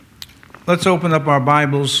Let's open up our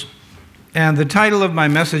Bibles. And the title of my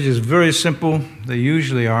message is very simple. They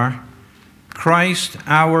usually are. Christ,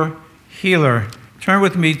 our healer. Turn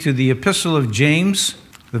with me to the Epistle of James,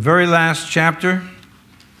 the very last chapter,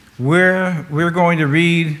 where we're going to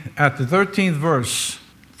read at the 13th verse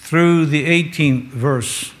through the 18th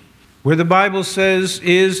verse, where the Bible says,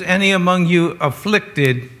 "Is any among you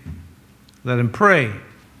afflicted? Let him pray.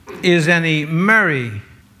 Is any merry?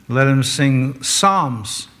 Let him sing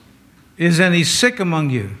psalms. Is any sick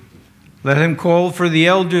among you? Let him call for the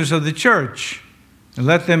elders of the church, and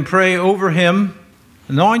let them pray over him,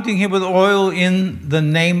 anointing him with oil in the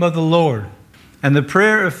name of the Lord. And the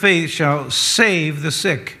prayer of faith shall save the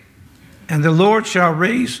sick, and the Lord shall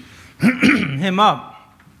raise him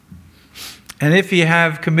up. And if he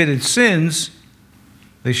have committed sins,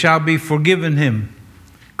 they shall be forgiven him.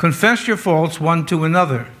 Confess your faults one to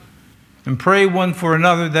another, and pray one for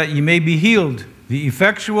another that ye may be healed. The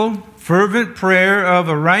effectual, fervent prayer of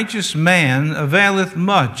a righteous man availeth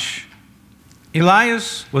much.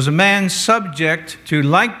 Elias was a man subject to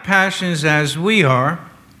like passions as we are,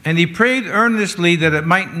 and he prayed earnestly that it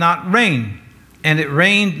might not rain. And it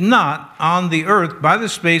rained not on the earth by the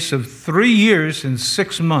space of 3 years and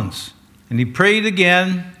 6 months. And he prayed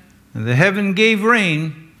again, and the heaven gave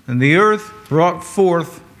rain, and the earth brought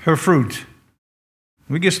forth her fruit."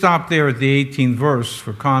 We can stop there at the 18th verse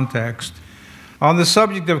for context, on the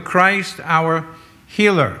subject of Christ, our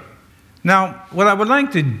healer. Now, what I would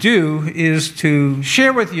like to do is to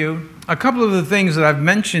share with you a couple of the things that I've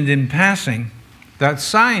mentioned in passing that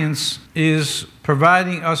science is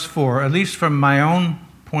providing us for, at least from my own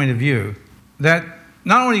point of view, that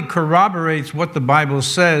not only corroborates what the Bible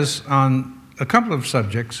says on a couple of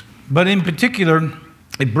subjects, but in particular,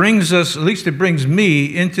 it brings us, at least it brings me,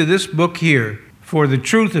 into this book here for the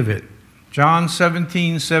truth of it. John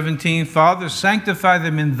 17:17, "Father, sanctify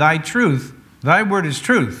them in thy truth. Thy word is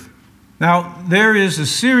truth." Now, there is a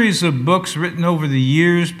series of books written over the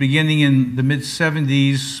years, beginning in the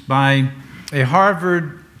mid-70s, by a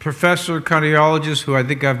Harvard professor, cardiologist, who I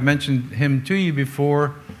think I've mentioned him to you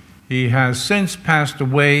before. He has since passed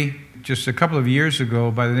away just a couple of years ago,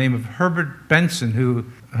 by the name of Herbert Benson, who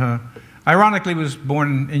ironically was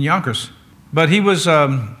born in Yonkers. But he was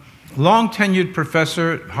long-tenured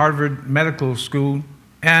professor at Harvard Medical School.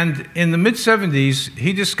 And in the mid-70s,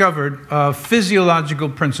 he discovered a physiological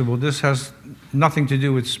principle. This has nothing to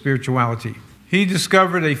do with spirituality. He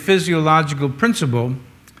discovered a physiological principle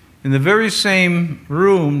in the very same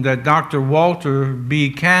room that Dr. Walter B.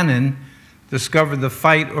 Cannon discovered the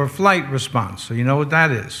fight or flight response. So you know what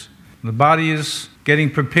that is. The body is getting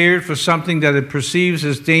prepared for something that it perceives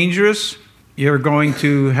as dangerous. You're going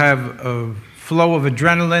to have a flow of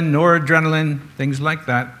adrenaline, noradrenaline, things like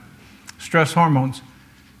that, stress hormones,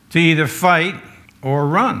 to either fight or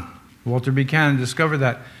run. Walter B. Cannon discovered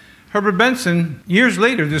that. Herbert Benson, years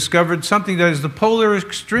later, discovered something that is the polar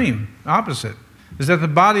extreme, opposite, is that the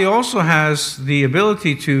body also has the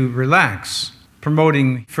ability to relax,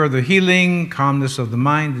 promoting further healing, calmness of the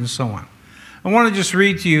mind, and so on. I want to just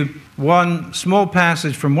read to you one small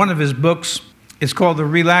passage from one of his books. It's called The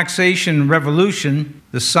Relaxation Revolution,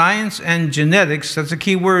 The Science and Genetics, that's a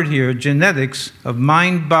key word here, genetics of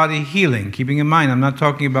mind-body healing. Keeping in mind, I'm not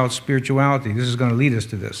talking about spirituality. This is going to lead us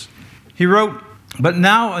to this. He wrote, "But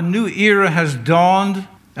now a new era has dawned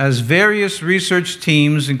as various research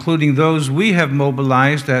teams, including those we have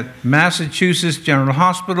mobilized at Massachusetts General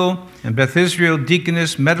Hospital and Beth Israel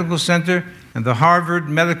Deaconess Medical Center and the Harvard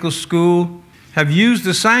Medical School, have used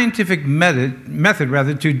the scientific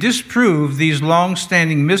method to disprove these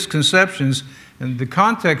long-standing misconceptions." And the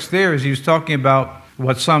context there is he was talking about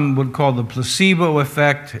what some would call the placebo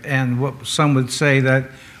effect, and what some would say that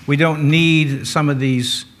we don't need some of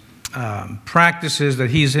these practices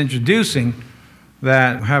that he's introducing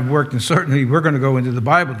that have worked. And certainly we're going to go into the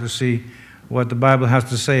Bible to see what the Bible has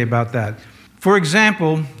to say about that. For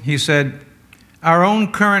example, he said, "Our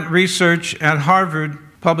own current research at Harvard,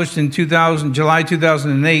 published in July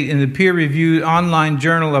 2008 in the peer-reviewed online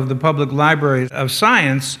Journal of the Public Library of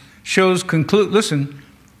Science, shows conclusively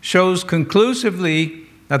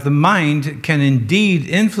that the mind can indeed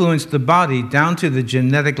influence the body down to the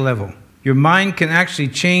genetic level. Your mind can actually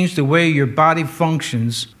change the way your body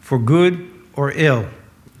functions for good or ill.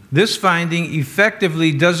 This finding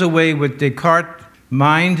effectively does away with Descartes'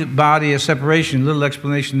 mind-body separation." Little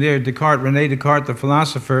explanation there. René Descartes, the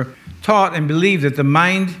philosopher, taught and believed that the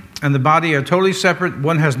mind and the body are totally separate.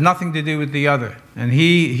 One has nothing to do with the other. And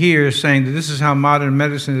he here is saying that this is how modern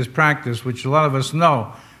medicine is practiced, which a lot of us know.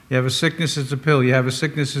 You have a sickness, it's a pill. You have a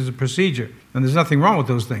sickness, it's a procedure. And there's nothing wrong with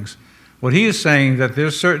those things. What he is saying that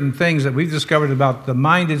there's certain things that we've discovered about the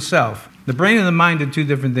mind itself The brain and the mind are two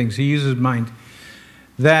different things. He uses mind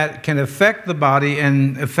that can affect the body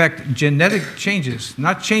and affect genetic changes,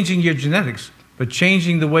 not changing your genetics, but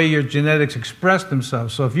changing the way your genetics express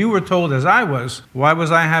themselves. So if you were told, as I was, why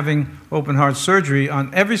was I having open heart surgery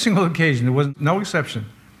on every single occasion? There was no exception.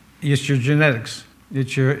 It's your genetics.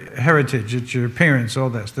 It's your heritage. It's your parents, all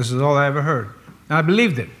this. This is all I ever heard. And I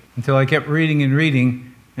believed it until I kept reading and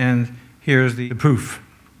reading, and here's the proof.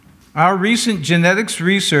 Our recent genetics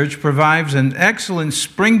research provides an excellent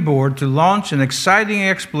springboard to launch an exciting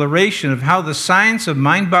exploration of how the science of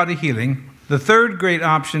mind-body healing, the third great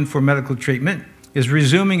option for medical treatment, is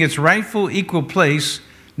resuming its rightful equal place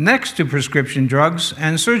next to prescription drugs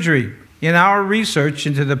and surgery. In our research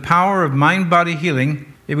into the power of mind-body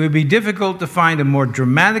healing, it would be difficult to find a more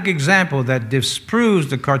dramatic example that disproves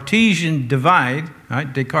the Cartesian divide,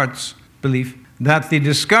 right, Descartes' belief, that the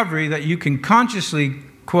discovery that you can consciously,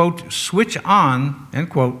 quote, switch on, end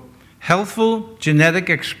quote, healthful genetic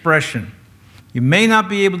expression. You may not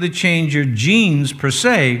be able to change your genes per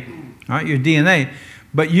se, right, your DNA,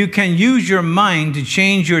 but you can use your mind to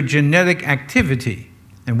change your genetic activity.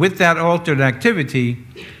 And with that altered activity,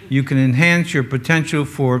 you can enhance your potential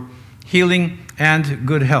for healing and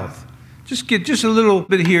good health. Just get just a little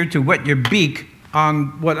bit here to wet your beak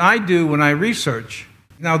on what I do when I research.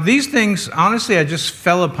 Now, these things, honestly, I just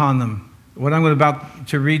fell upon them. What I'm about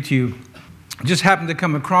to read to you, I just happened to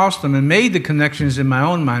come across them and made the connections in my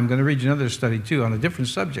own mind. I'm going to read you another study, too, on a different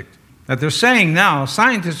subject. That they're saying now,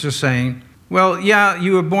 scientists are saying, well, yeah,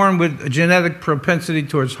 you were born with a genetic propensity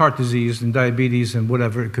towards heart disease and diabetes and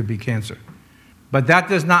whatever, it could be cancer. But that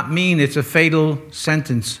does not mean it's a fatal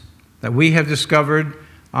sentence. That we have discovered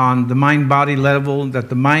on the mind-body level that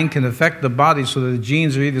the mind can affect the body so that the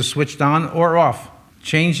genes are either switched on or off,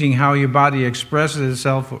 changing how your body expresses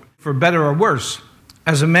itself for better or worse.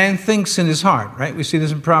 As a man thinks in his heart, right? We see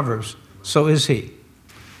this in Proverbs. So is he.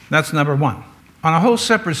 That's number one. On a whole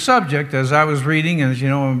separate subject, as I was reading, and as you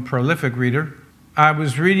know, I'm a prolific reader, I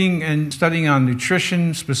was reading and studying on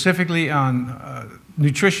nutrition, specifically on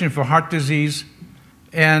nutrition for heart disease.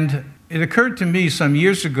 And it occurred to me some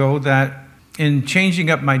years ago that in changing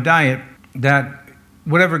up my diet, that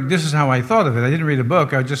whatever, this is how I thought of it. I didn't read a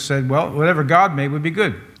book. I just said, well, whatever God made would be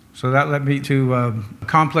good. So that led me to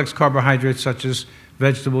complex carbohydrates such as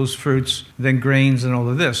vegetables, fruits, then grains, and all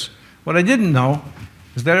of this. What I didn't know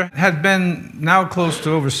is there had been now close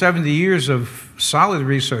to over 70 years of solid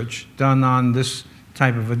research done on this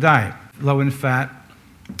type of a diet. Low in fat,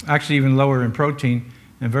 actually even lower in protein,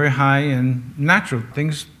 and very high in natural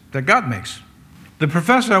things that God makes. The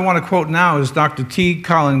professor I want to quote now is Dr. T.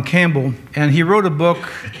 Colin Campbell, and he wrote a book,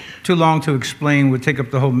 too long to explain, would take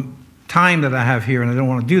up the whole time that I have here, and I don't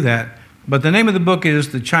want to do that. But the name of the book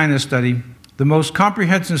is The China Study, the most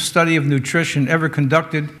comprehensive study of nutrition ever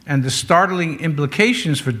conducted, and the startling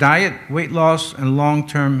implications for diet, weight loss, and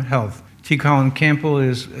long-term health. T. Colin Campbell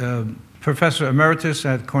is Professor Emeritus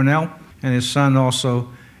at Cornell, and his son also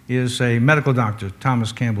is a medical doctor,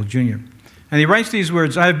 Thomas Campbell, Jr. And he writes these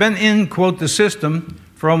words, I have been in, quote, the system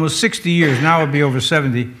for almost 60 years, now it would be over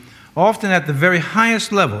 70, often at the very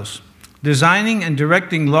highest levels, designing and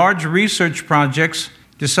directing large research projects,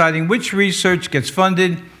 deciding which research gets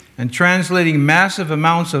funded, and translating massive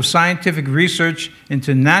amounts of scientific research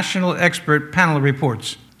into national expert panel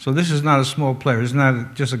reports. So this is not a small player. It's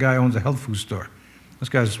not just a guy who owns a health food store. This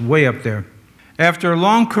guy's way up there. After a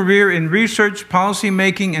long career in research, policy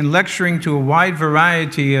making, and lecturing to a wide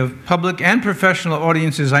variety of public and professional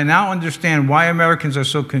audiences, I now understand why Americans are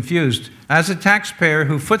so confused. As a taxpayer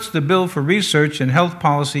who foots the bill for research and health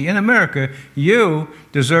policy in America, you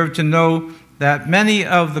deserve to know that many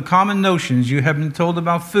of the common notions you have been told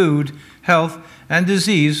about food, health, and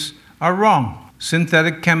disease are wrong.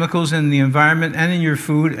 Synthetic chemicals in the environment and in your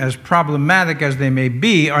food, as problematic as they may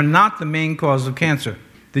be, are not the main cause of cancer.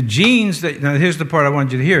 The genes that, now here's the part I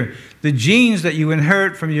want you to hear. The genes that you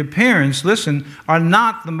inherit from your parents, listen, are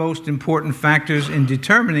not the most important factors in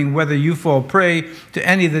determining whether you fall prey to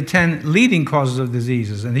any of the 10 leading causes of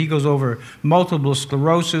diseases. And he goes over multiple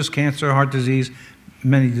sclerosis, cancer, heart disease,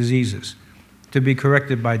 many diseases, to be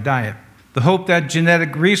corrected by diet. The hope that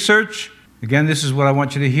genetic research, again, this is what I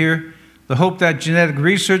want you to hear, the hope that genetic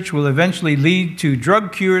research will eventually lead to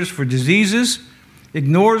drug cures for diseases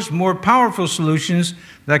ignores more powerful solutions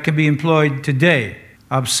that can be employed today.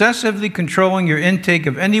 Obsessively controlling your intake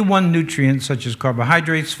of any one nutrient, such as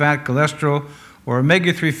carbohydrates, fat, cholesterol, or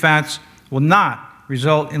omega-3 fats, will not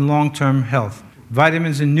result in long-term health.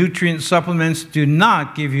 Vitamins and nutrient supplements do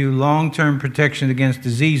not give you long-term protection against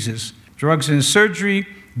diseases. Drugs and surgery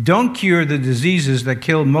don't cure the diseases that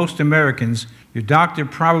kill most Americans, Your doctor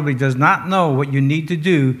probably does not know what you need to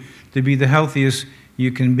do to be the healthiest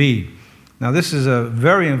you can be. Now, this is a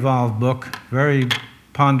very involved book, very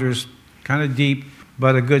ponderous, kind of deep,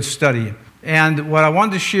 but a good study. And what I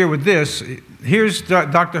wanted to share with this, here's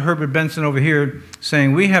Dr. Herbert Benson over here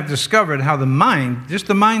saying, we have discovered how the mind, just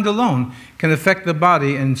the mind alone, can affect the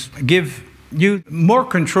body and give you more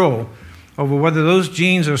control over whether those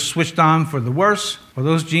genes are switched on for the worse or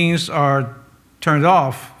those genes are turned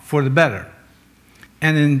off for the better.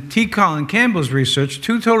 And in T. Colin Campbell's research,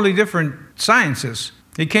 two totally different sciences,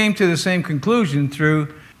 he came to the same conclusion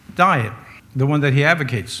through diet, the one that he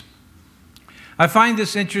advocates. I find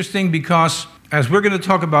this interesting because, as we're going to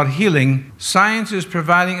talk about healing, science is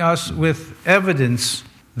providing us with evidence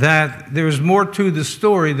that there is more to the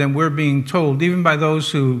story than we're being told, even by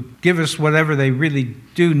those who give us whatever they really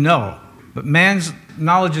do know. But man's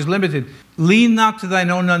knowledge is limited. Lean not to thine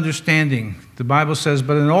own understanding, the Bible says,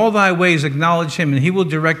 but in all thy ways acknowledge him, and he will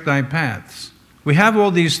direct thy paths. We have all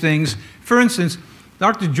these things. For instance,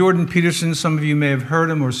 Dr. Jordan Peterson, some of you may have heard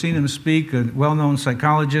him or seen him speak, a well-known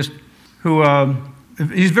psychologist, who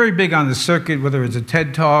he's very big on the circuit, whether it's a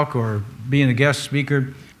TED Talk or being a guest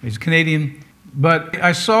speaker. He's Canadian. But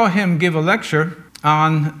I saw him give a lecture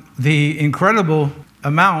on the incredible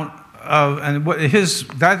amount of, and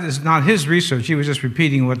that is not his research, he was just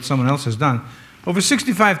repeating what someone else has done. Over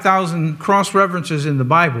 65,000 cross-references in the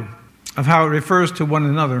Bible of how it refers to one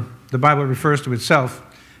another. The Bible refers to itself.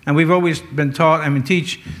 And we've always been taught, and we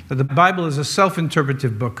teach, that the Bible is a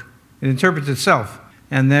self-interpretive book. It interprets itself.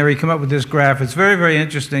 And there he came up with this graph. It's very, very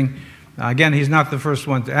interesting. Again, he's not the first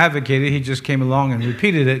one to advocate it. He just came along and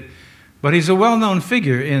repeated it. But he's a well-known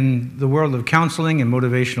figure in the world of counseling and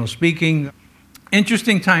motivational speaking.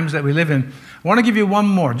 Interesting times that we live in. I want to give you one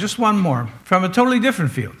more, just one more, from a totally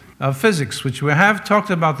different field of physics, which we have talked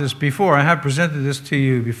about this before. I have presented this to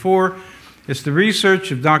you before. It's the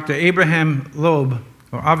research of Dr. Abraham Loeb,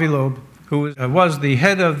 or Avi Loeb, who was the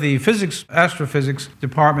head of the astrophysics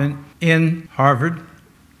department in Harvard.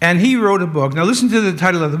 And he wrote a book. Now listen to the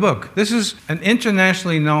title of the book. This is an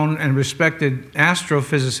internationally known and respected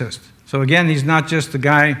astrophysicist. So again, he's not just a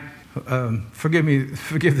guy, forgive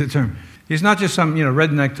the term. He's not just some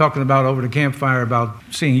redneck talking about over the campfire about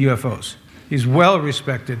seeing UFOs. He's well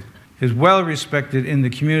respected. He's well respected in the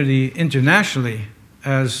community internationally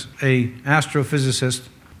as an astrophysicist.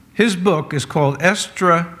 His book is called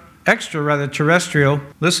Extraterrestrial,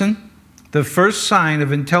 listen, The First Sign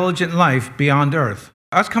of Intelligent Life Beyond Earth.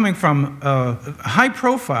 That's coming from a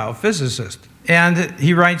high-profile physicist. And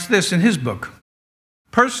he writes this in his book.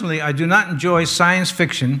 Personally, I do not enjoy science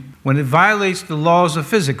fiction when it violates the laws of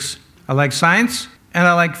physics. I like science and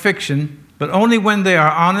I like fiction, but only when they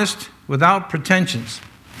are honest, without pretensions.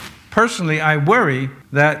 Personally, I worry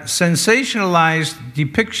that sensationalized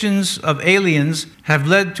depictions of aliens have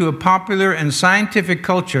led to a popular and scientific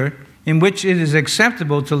culture in which it is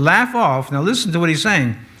acceptable to laugh off, now listen to what he's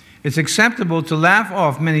saying, it's acceptable to laugh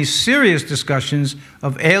off many serious discussions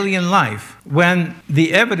of alien life when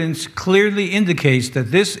the evidence clearly indicates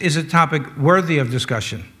that this is a topic worthy of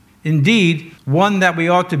discussion. Indeed, one that we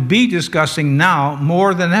ought to be discussing now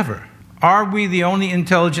more than ever. Are we the only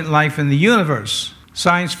intelligent life in the universe?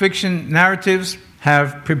 Science fiction narratives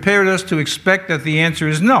have prepared us to expect that the answer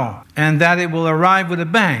is no, and that it will arrive with a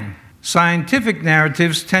bang. Scientific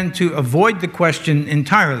narratives tend to avoid the question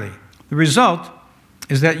entirely. The result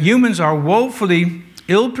is that humans are woefully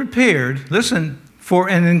ill-prepared, listen, for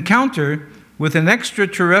an encounter with an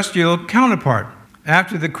extraterrestrial counterpart.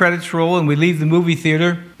 After the credits roll and we leave the movie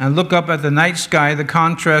theater and look up at the night sky, the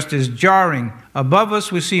contrast is jarring. Above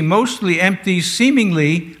us, we see mostly empty,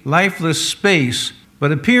 seemingly lifeless space,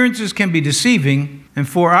 but appearances can be deceiving, and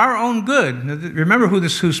for our own good. Remember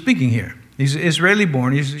who's speaking here. He's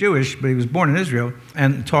Israeli-born, he's Jewish, but he was born in Israel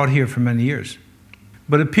and taught here for many years.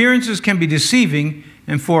 But appearances can be deceiving,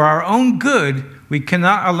 and for our own good, we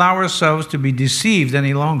cannot allow ourselves to be deceived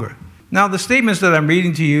any longer. Now, the statements that I'm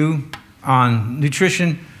reading to you on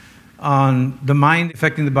nutrition, on the mind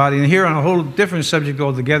affecting the body, and here on a whole different subject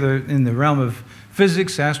altogether in the realm of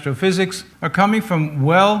physics, astrophysics, are coming from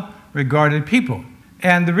well-regarded people.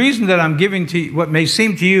 And the reason that I'm giving to you what may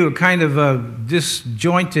seem to you a kind of a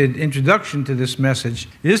disjointed introduction to this message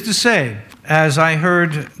is to say, as I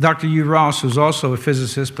heard Dr. Hugh Ross, who's also a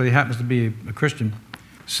physicist, but he happens to be a Christian,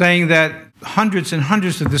 saying that hundreds and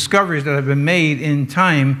hundreds of discoveries that have been made in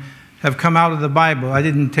time have come out of the Bible. I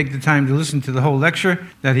didn't take the time to listen to the whole lecture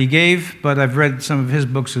that he gave, but I've read some of his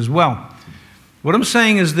books as well. What I'm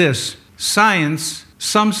saying is this: science,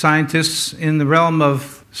 some scientists in the realm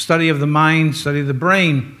of study of the mind, study of the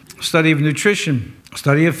brain, study of nutrition,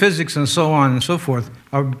 study of physics, and so on and so forth,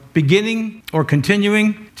 are beginning or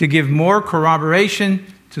continuing to give more corroboration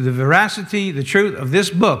to the veracity, the truth of this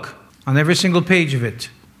book on every single page of it.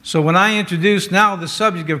 So when I introduce now the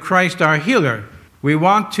subject of Christ our healer, we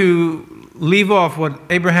want to leave off what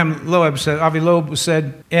Avi Loeb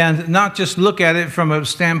said, and not just look at it from a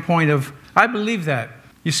standpoint of, I believe that.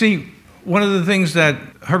 You see, one of the things that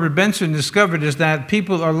Herbert Benson discovered is that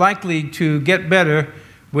people are likely to get better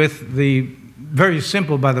with the very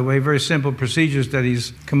simple procedures that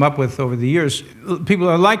he's come up with over the years. People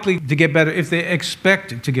are likely to get better if they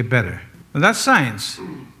expect to get better. And that's science.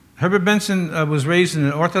 Herbert Benson was raised in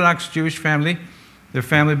an Orthodox Jewish family. Their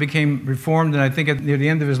family became Reformed, and I think near the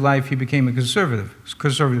end of his life, he became a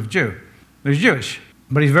conservative Jew. But he's Jewish,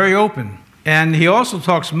 but he's very open. And he also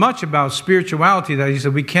talks much about spirituality, that he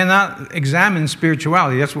said we cannot examine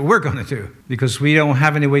spirituality. That's what we're going to do, because we don't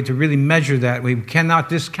have any way to really measure that. We cannot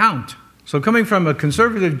discount. So coming from a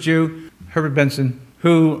conservative Jew, Herbert Benson,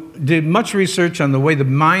 who did much research on the way the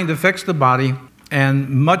mind affects the body, and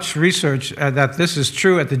much research that this is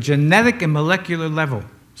true at the genetic and molecular level.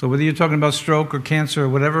 So whether you're talking about stroke or cancer or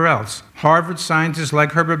whatever else, Harvard scientists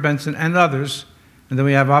like Herbert Benson and others, and then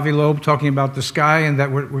we have Avi Loeb talking about the sky and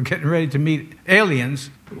that we're getting ready to meet aliens,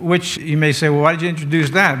 which you may say, well, why did you introduce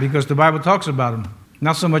that? Because the Bible talks about them.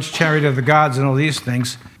 Not so much chariot of the gods and all these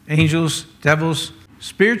things. Angels, devils,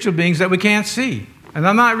 spiritual beings that we can't see. And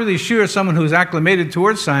I'm not really sure someone who's acclimated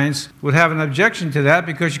towards science would have an objection to that,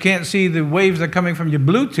 because you can't see the waves that are coming from your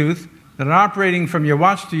Bluetooth that are operating from your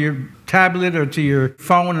watch to your tablet or to your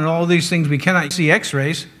phone and all these things. We cannot see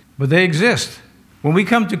X-rays, but they exist. When we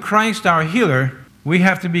come to Christ our healer, we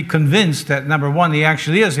have to be convinced that, number one, he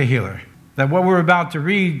actually is a healer, that what we're about to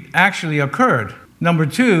read actually occurred. Number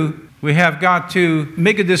two, we have got to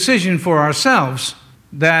make a decision for ourselves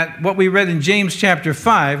that what we read in James chapter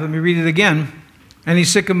 5, let me read it again. Any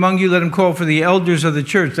sick among you, let him call for the elders of the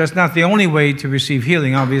church. That's not the only way to receive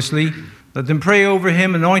healing, obviously. Let them pray over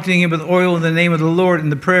him, anointing him with oil in the name of the Lord,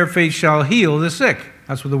 and the prayer of faith shall heal the sick.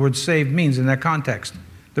 That's what the word saved means in that context.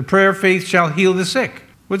 The prayer of faith shall heal the sick.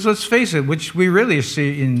 Which, let's face it, which we really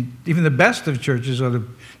see in even the best of churches, or the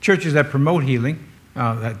churches that promote healing,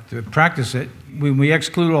 that practice it. When we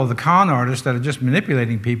exclude all the con artists that are just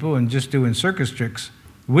manipulating people and just doing circus tricks,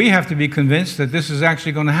 we have to be convinced that this is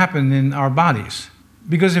actually going to happen in our bodies.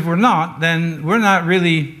 Because if we're not, then we're not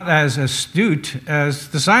really as astute as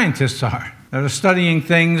the scientists are that are studying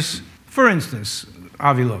things. For instance,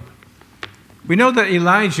 Avi Loeb. We know that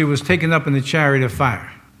Elijah was taken up in the chariot of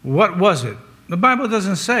fire. What was it? The Bible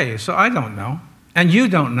doesn't say, so I don't know. And you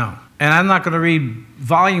don't know. And I'm not going to read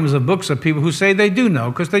volumes of books of people who say they do know,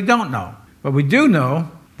 because they don't know. But we do know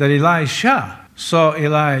that Elisha saw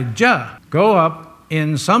Elijah go up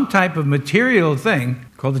in some type of material thing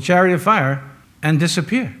called the chariot of fire and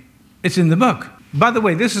disappear. It's in the book. By the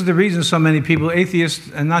way, this is the reason so many people, atheists,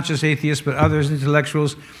 and not just atheists, but others,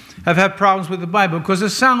 intellectuals, have had problems with the Bible, because it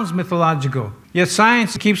sounds mythological. Yet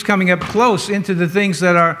science keeps coming up close into the things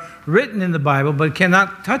that are written in the Bible, but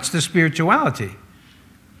cannot touch the spirituality.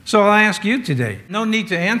 So I'll ask you today, no need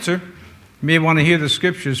to answer. You may want to hear the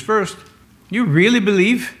scriptures first. You really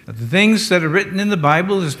believe that the things that are written in the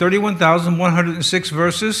Bible, is 31,106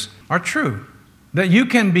 verses, are true? That you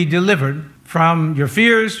can be delivered from your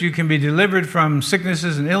fears, you can be delivered from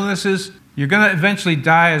sicknesses and illnesses. You're going to eventually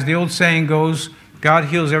die, as the old saying goes, God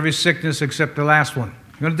heals every sickness except the last one.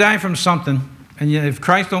 You're going to die from something, and if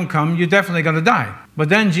Christ don't come, you're definitely going to die. But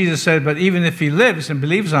then Jesus said, but even if he lives and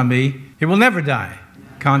believes on me, he will never die.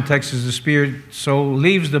 Context is the spirit, soul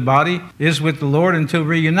leaves the body, is with the Lord until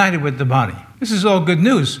reunited with the body. This is all good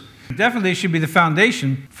news. Definitely should be the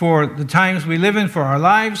foundation for the times we live in, for our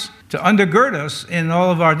lives, to undergird us in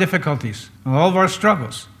all of our difficulties, and all of our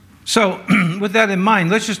struggles. So, with that in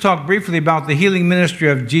mind, let's just talk briefly about the healing ministry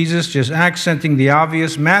of Jesus, just accenting the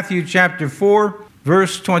obvious. Matthew chapter 4,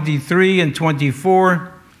 verse 23 and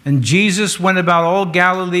 24. And Jesus went about all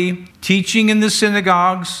Galilee, teaching in the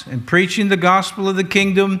synagogues and preaching the gospel of the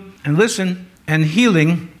kingdom, and listen, and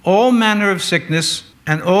healing all manner of sickness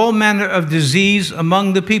and all manner of disease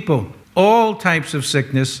among the people. All types of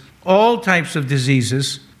sickness, all types of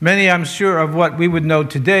diseases. Many, I'm sure, of what we would know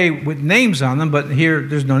today with names on them, but here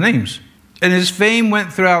there's no names. And his fame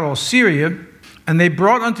went throughout all Syria, and they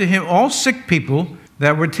brought unto him all sick people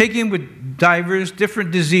that were taken with divers different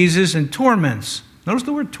diseases and torments. Notice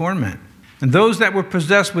the word torment. And those that were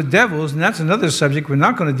possessed with devils, and that's another subject we're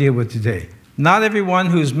not going to deal with today. Not everyone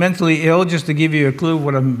who's mentally ill, just to give you a clue of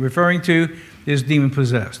what I'm referring to, is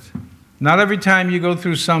demon-possessed. Not every time you go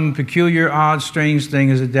through some peculiar, odd, strange thing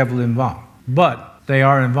is a devil involved. But they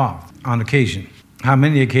are involved on occasion. How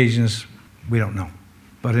many occasions, we don't know.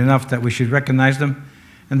 But enough that we should recognize them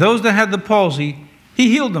And those that had the palsy, he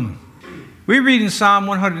healed them. We read in Psalm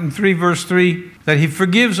 103, verse 3, that he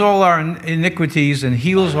forgives all our iniquities and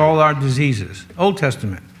heals all our diseases. Old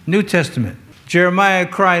Testament. New Testament. Jeremiah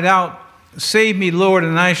cried out, "Save me, Lord,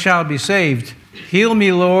 and I shall be saved. Heal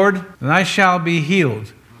me, Lord, and I shall be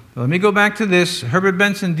healed." Let me go back to this. Herbert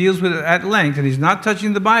Benson deals with it at length, and he's not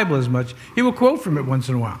touching the Bible as much. He will quote from it once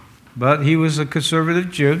in a while. But he was a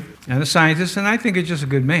conservative Jew and a scientist, and I think he's just a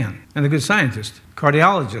good man and a good scientist.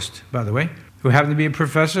 Cardiologist, by the way, who happened to be a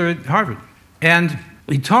professor at Harvard. And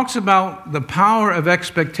he talks about the power of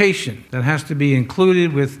expectation that has to be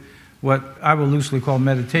included with what I will loosely call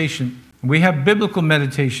meditation. We have biblical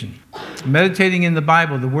meditation, meditating in the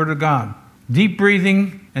Bible, the Word of God, deep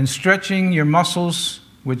breathing and stretching your muscles,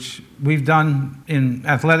 which we've done in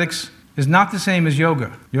athletics, is not the same as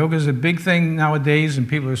yoga. Yoga is a big thing nowadays, and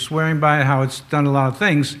people are swearing by it, how it's done a lot of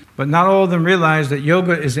things, but not all of them realize that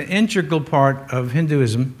yoga is an integral part of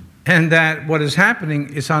Hinduism, and that what is happening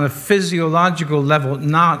is on a physiological level,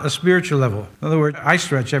 not a spiritual level. In other words, I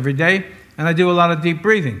stretch every day, and I do a lot of deep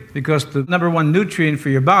breathing, because the number one nutrient for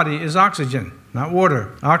your body is oxygen, not water.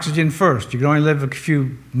 Oxygen first. You can only live a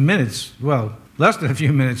few minutes, well, less than a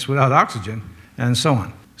few minutes without oxygen, and so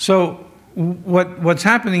on. So what's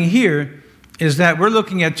happening here is that we're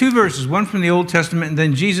looking at two verses, one from the Old Testament and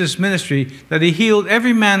then Jesus' ministry, that he healed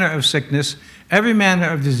every manner of sickness, every manner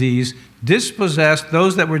of disease, dispossessed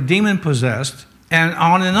those that were demon-possessed, and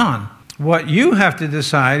on and on. What you have to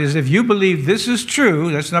decide is if you believe this is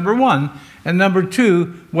true, that's number one, and number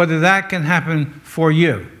two, whether that can happen for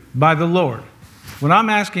you by the Lord. When I'm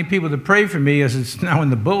asking people to pray for me, as it's now in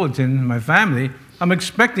the bulletin in my family, I'm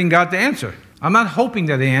expecting God to answer. I'm not hoping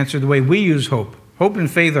that they answer the way we use hope. Hope and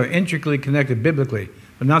faith are intricately connected biblically,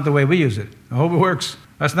 but not the way we use it. I hope it works.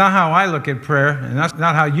 That's not how I look at prayer, and that's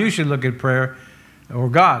not how you should look at prayer or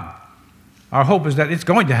God. Our hope is that it's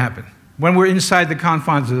going to happen when we're inside the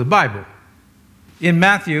confines of the Bible. In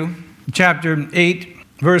Matthew chapter 8,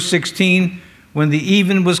 verse 16, when the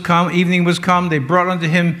evening was come, they brought unto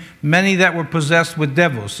him many that were possessed with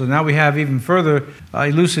devils. So now we have even further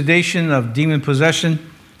elucidation of demon possession.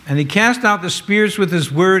 And he cast out the spirits with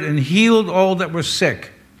his word and healed all that were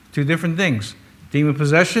sick. Two different things, demon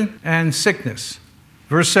possession and sickness.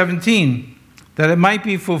 Verse 17, that it might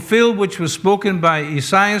be fulfilled which was spoken by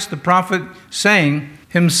Esaias the prophet, saying,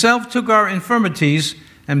 himself took our infirmities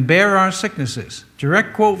and bare our sicknesses.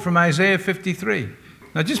 Direct quote from Isaiah 53.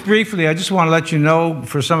 Now just briefly, I just want to let you know,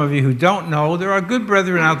 for some of you who don't know, there are good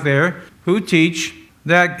brethren out there who teach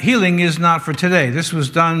that healing is not for today. This was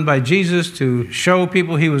done by Jesus to show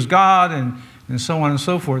people he was God and so on and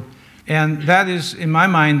so forth. And that is, in my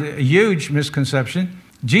mind, a huge misconception.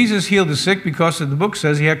 Jesus healed the sick because the book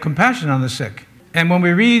says he had compassion on the sick. And when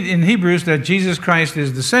we read in Hebrews that Jesus Christ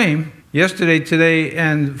is the same, yesterday, today,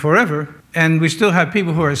 and forever, and we still have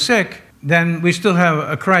people who are sick, then we still have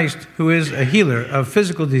a Christ who is a healer of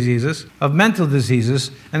physical diseases, of mental diseases,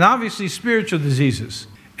 and obviously spiritual diseases.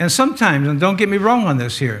 And sometimes, and don't get me wrong on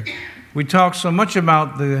this here, we talk so much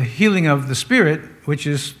about the healing of the spirit, which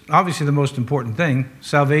is obviously the most important thing,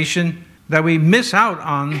 salvation, that we miss out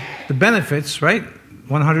on the benefits, right?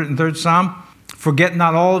 103rd Psalm, forget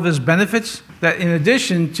not all of his benefits, that in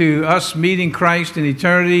addition to us meeting Christ in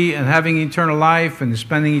eternity and having eternal life and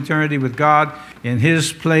spending eternity with God in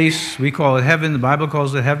his place, we call it heaven, the Bible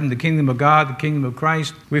calls it heaven, the kingdom of God, the kingdom of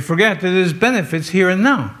Christ, we forget that there's benefits here and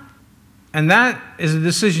now. And that is a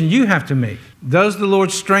decision you have to make. Does the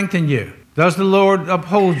Lord strengthen you? Does the Lord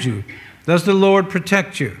uphold you? Does the Lord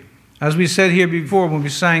protect you? As we said here before when we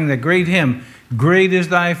sang that great hymn, great is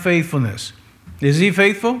thy faithfulness. Is he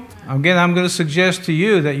faithful? Again, I'm going to suggest to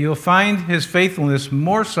you that you'll find his faithfulness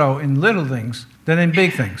more so in little things than in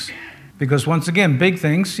big things. Because once again, big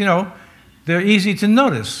things, they're easy to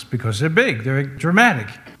notice because they're big, they're dramatic.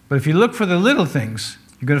 But if you look for the little things,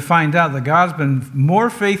 you're going to find out that God's been more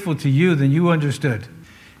faithful to you than you understood.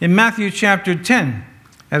 In Matthew chapter 10,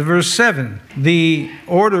 at verse 7, the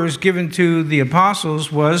orders given to the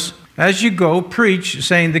apostles was, as you go, preach,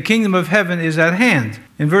 saying, the kingdom of heaven is at hand.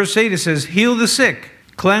 In verse 8 it says, heal the sick,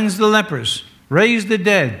 cleanse the lepers, raise the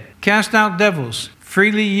dead, cast out devils.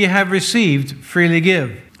 Freely ye have received, freely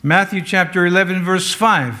give. Matthew chapter 11, verse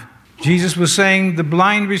 5, Jesus was saying, the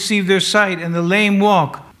blind receive their sight, and the lame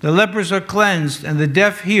walk. The lepers are cleansed, and the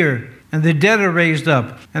deaf hear, and the dead are raised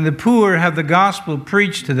up, and the poor have the gospel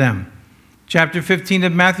preached to them. Chapter 15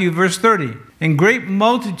 of Matthew, verse 30. And great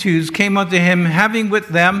multitudes came unto him, having with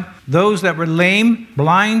them those that were lame,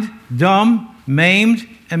 blind, dumb, maimed,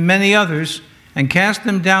 and many others, and cast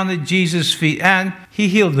them down at Jesus' feet, and he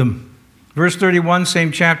healed them. Verse 31,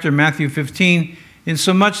 same chapter, Matthew 15.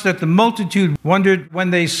 insomuch that the multitude wondered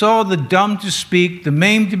when they saw the dumb to speak, the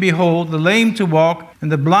maimed to behold, the lame to walk,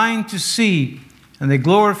 and the blind to see, and they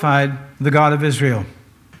glorified the God of Israel.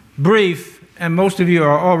 Brief, and most of you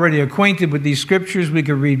are already acquainted with these scriptures. We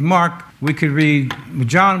could read Mark, we could read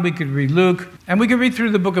John, we could read Luke, and we could read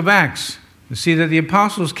through the book of Acts to see that the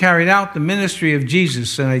apostles carried out the ministry of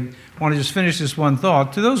Jesus. And I want to just finish this one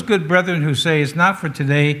thought. To those good brethren who say it's not for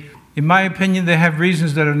today, in my opinion, they have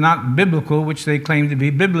reasons that are not biblical, which they claim to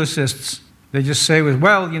be biblicists. They just say,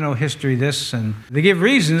 well, history this, and they give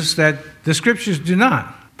reasons that the scriptures do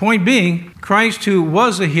not. Point being, Christ, who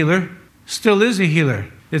was a healer, still is a healer.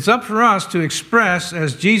 It's up for us to express,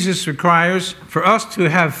 as Jesus requires, for us to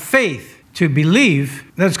have faith, to believe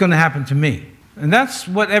that's going to happen to me. And that's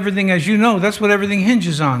what everything, as you know, that's what everything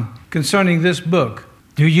hinges on concerning this book.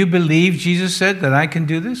 Do you believe, Jesus said, that I can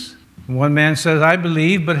do this? One man says, I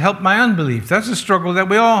believe, but help my unbelief. That's a struggle that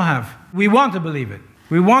we all have. We want to believe it.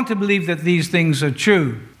 We want to believe that these things are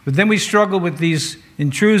true. But then we struggle with these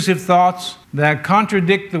intrusive thoughts that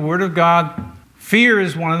contradict the Word of God. Fear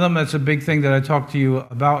is one of them. That's a big thing that I talk to you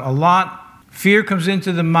about a lot. Fear comes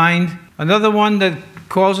into the mind. Another one that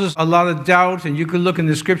causes a lot of doubt, and you can look in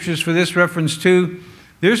the scriptures for this reference too.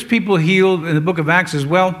 There's people healed in the book of Acts as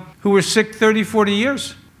well who were sick 30, 40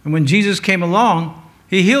 years. And when Jesus came along,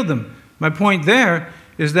 he healed them. My point there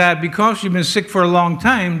is that because you've been sick for a long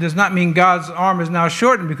time does not mean God's arm is now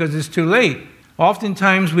shortened because it's too late.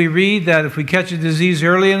 Oftentimes we read that if we catch a disease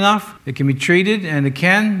early enough, it can be treated, and it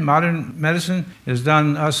can. Modern medicine has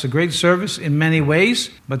done us a great service in many ways,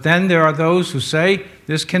 but then there are those who say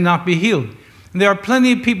this cannot be healed. And there are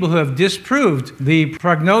plenty of people who have disproved the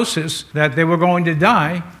prognosis that they were going to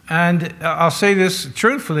die, and I'll say this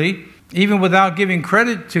truthfully, even without giving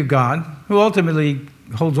credit to God, who ultimately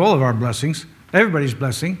holds all of our blessings, everybody's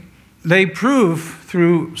blessing. They prove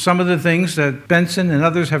through some of the things that Benson and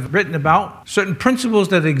others have written about, certain principles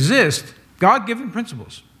that exist, God-given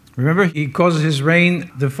principles. Remember, he causes his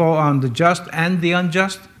rain to fall on the just and the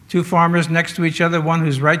unjust. Two farmers next to each other, one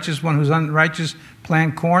who's righteous, one who's unrighteous,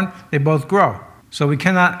 plant corn, they both grow. So we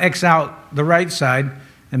cannot X out the right side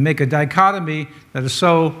and make a dichotomy that is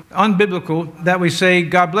so unbiblical that we say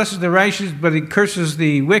God blesses the righteous, but he curses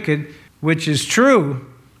the wicked, which is true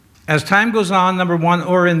as time goes on, number one,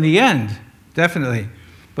 or in the end, definitely.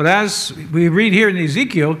 But as we read here in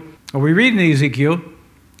Ezekiel,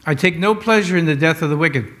 I take no pleasure in the death of the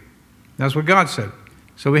wicked. That's what God said.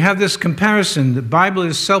 So we have this comparison. The Bible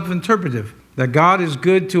is self-interpretive, that God is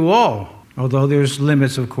good to all, although there's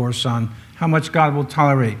limits, of course, on how much God will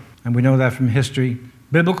tolerate. And we know that from history,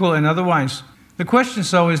 biblical and otherwise. The question,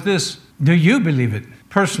 so, is this: do you believe it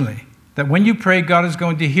personally, that when you pray, God is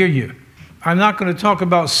going to hear you? I'm not going to talk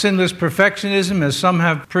about sinless perfectionism, as some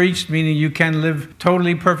have preached, meaning you can live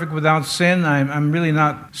totally perfect without sin. I'm really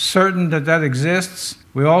not certain that exists.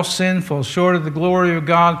 We all sin, fall short of the glory of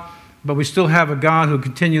God, but we still have a God who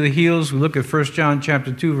continually heals. We look at 1 John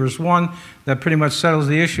chapter 2, verse 1. That pretty much settles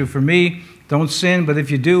the issue for me. Don't sin, but if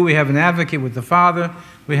you do, we have an advocate with the Father.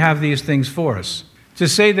 We have these things for us. To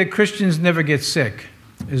say that Christians never get sick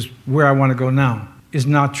is where I want to go now, is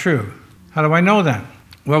not true. How do I know that?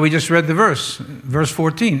 Well, we just read the verse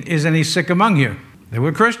 14. Is any sick among you? They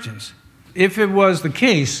were Christians. If it was the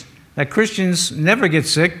case that Christians never get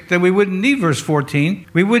sick, then we wouldn't need verse 14.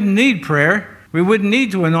 We wouldn't need prayer. We wouldn't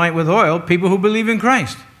need to anoint with oil people who believe in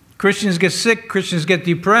Christ. Christians get sick. Christians get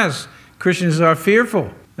depressed. Christians are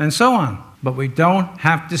fearful, and so on. But we don't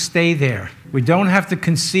have to stay there. We don't have to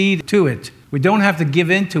concede to it. We don't have to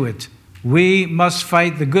give in to it. We must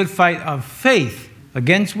fight the good fight of faith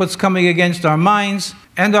against what's coming against our minds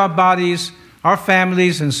and our bodies, our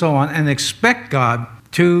families, and so on, and expect God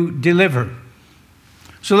to deliver.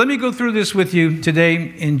 So let me go through this with you today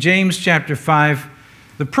in James chapter 5,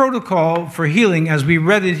 the protocol for healing as we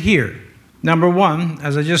read it here. Number one,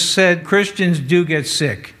 as I just said, Christians do get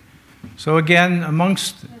sick. So again,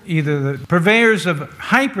 amongst either the purveyors of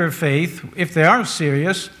hyper faith, if they are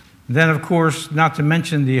serious, then of course, not to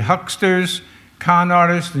mention the hucksters, con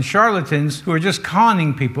artists, and charlatans who are just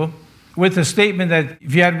conning people with the statement that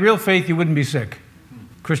if you had real faith, you wouldn't be sick.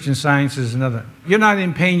 Christian Science is another. You're not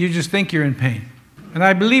in pain, you just think you're in pain. And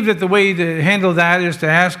I believe that the way to handle that is to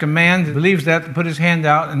ask a man who believes that to put his hand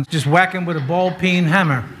out and just whack him with a ball-peen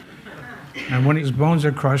hammer. And when his bones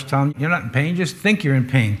are crushed, tell him, you're not in pain, just think you're in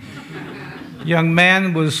pain. A young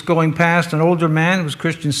man was going past an older man who was a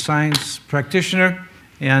Christian Science practitioner,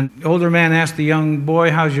 and the older man asked the young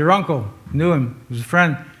boy, how's your uncle? Knew him, he was a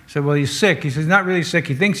friend. He said, well, he's sick. He says, he's not really sick,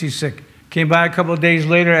 he thinks he's sick. Came by a couple of days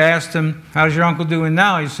later, asked him, how's your uncle doing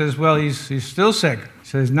now? He says, well, he's still sick. He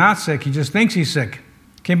says, he's not sick, he just thinks he's sick.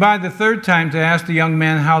 Came by the third time to ask the young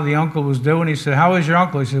man how the uncle was doing. He said, "How is your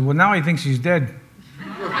uncle?" He said, "Well, now he thinks he's dead."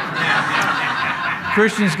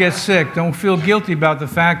 Christians get sick. Don't feel guilty about the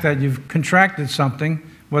fact that you've contracted something,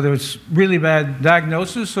 whether it's really bad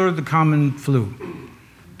diagnosis or the common flu.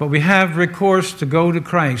 But we have recourse to go to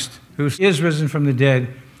Christ, who is risen from the dead.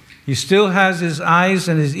 He still has his eyes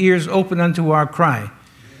and his ears open unto our cry,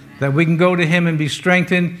 that we can go to him and be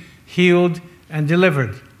strengthened, healed, and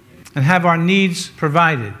delivered, and have our needs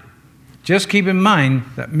provided. Just keep in mind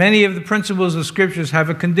that many of the principles of Scriptures have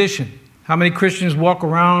a condition. How many Christians walk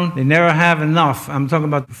around, they never have enough? I'm talking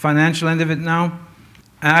about the financial end of it now.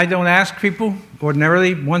 And I don't ask people,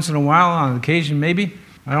 ordinarily, once in a while, on occasion maybe.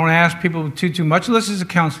 I don't ask people too much, unless it's a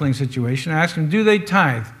counseling situation. I ask them, do they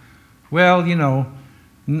tithe? Well,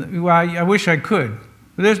 I wish I could.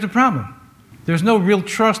 But there's the problem. There's no real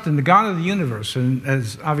trust in the God of the universe. And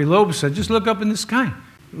as Avi Loeb said, just look up in the sky.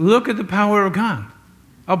 Look at the power of God,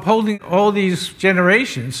 upholding all these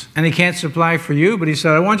generations. And he can't supply for you, but he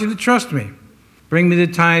said, I want you to trust me. Bring me the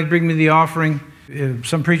tithe, bring me the offering.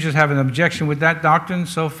 Some preachers have an objection with that doctrine,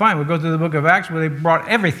 so fine. We'll go to the book of Acts where they brought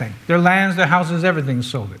everything. Their lands, their houses, everything,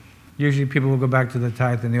 sold it. Usually people will go back to the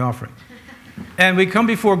tithe and the offering. And we come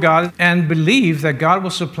before God and believe that God will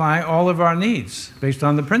supply all of our needs based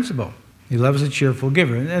on the principle. He loves a cheerful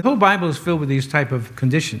giver. And the whole Bible is filled with these type of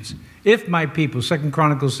conditions. If my people, 2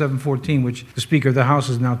 Chronicles 7:14, which the Speaker of the House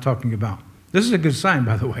is now talking about. This is a good sign,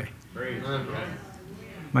 by the way.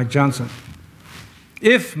 Mike Johnson.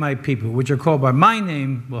 If my people, which are called by my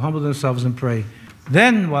name, will humble themselves and pray,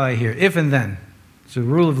 then will I hear. If and then. It's a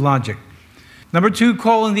rule of logic. Number 2,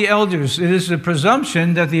 call in the elders. It is a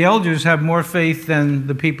presumption that the elders have more faith than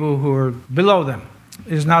the people who are below them.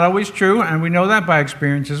 It is not always true, and we know that by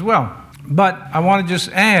experience as well. But I want to just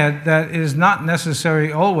add that it is not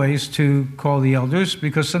necessary always to call the elders,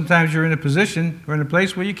 because sometimes you're in a position or in a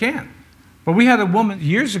place where you can't. But we had a woman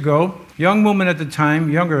years ago, young woman at the time,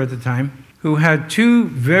 younger at the time, who had 2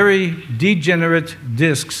 very degenerate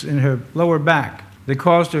discs in her lower back. They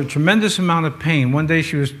caused her a tremendous amount of pain. One day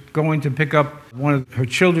she was going to pick up one of her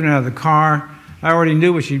children out of the car. I already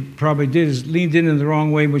knew what she probably did is leaned in the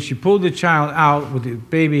wrong way. When she pulled the child out with the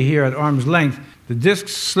baby here at arm's length, the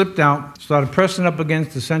discs slipped out, started pressing up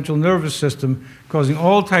against the central nervous system, causing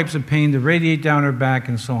all types of pain to radiate down her back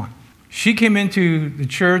and so on. She came into the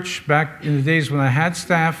church back in the days when I had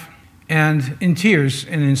staff, and in tears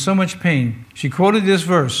and in so much pain, she quoted this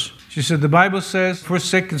verse. She said, the Bible says, if we're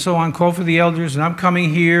sick and so on, call for the elders, and I'm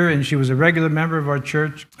coming here. And she was a regular member of our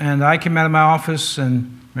church. And I came out of my office,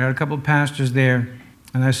 and we had a couple of pastors there.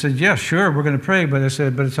 And I said, yeah, sure, we're going to pray. But I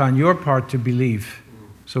said, but it's on your part to believe.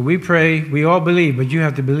 So we pray, we all believe, but you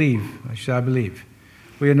have to believe. I said, I believe.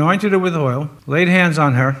 We anointed her with oil, laid hands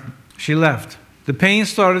on her. She left. The pain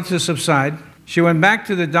started to subside. She went back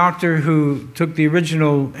to the doctor who took the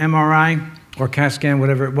original MRI or CAT scan,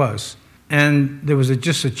 whatever it was. And there was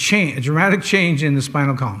just a dramatic change in the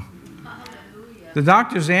spinal column. Hallelujah. The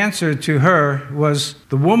doctor's answer to her was,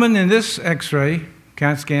 the woman in this x-ray,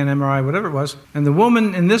 CAT scan, MRI, whatever it was, and the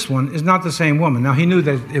woman in this one is not the same woman. Now, he knew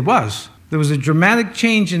that it was. There was a dramatic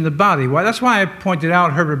change in the body. Well, that's why I pointed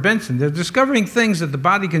out Herbert Benson. They're discovering things that the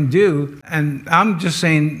body can do. And I'm just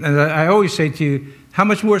saying, and I always say to you, how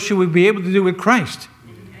much more should we be able to do with Christ?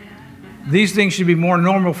 These things should be more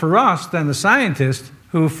normal for us than the scientist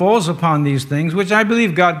who falls upon these things, which I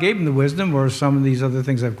believe God gave him the wisdom, or some of these other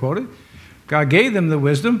things I've quoted. God gave them the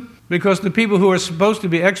wisdom because the people who are supposed to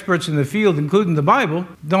be experts in the field, including the Bible,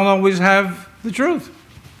 don't always have the truth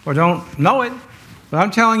or don't know it. But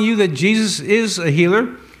I'm telling you that Jesus is a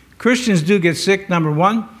healer. Christians do get sick, number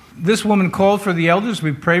 1. This woman called for the elders.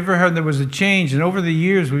 We prayed for her, and there was a change. And over the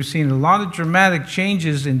years, we've seen a lot of dramatic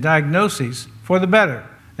changes in diagnoses for the better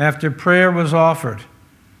after prayer was offered.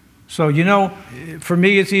 So, for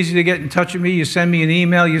me, it's easy to get in touch with me. You send me an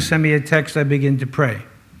email, you send me a text, I begin to pray.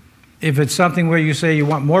 If it's something where you say you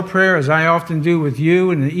want more prayer, as I often do with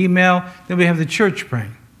you in an email, then we have the church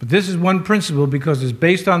praying. But this is one principle because it's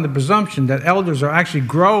based on the presumption that elders are actually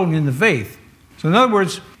growing in the faith. So in other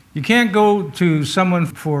words, you can't go to someone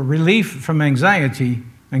for relief from anxiety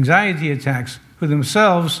attacks, who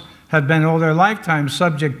themselves have been all their lifetime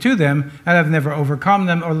subject to them and have never overcome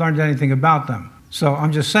them or learned anything about them. So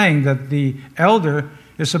I'm just saying that the elder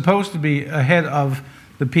is supposed to be ahead of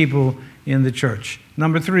the people in the church.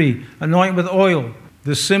 Number 3, anoint with oil,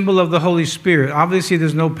 the symbol of the Holy Spirit. Obviously,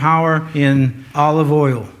 there's no power in olive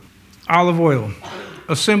oil. Olive oil,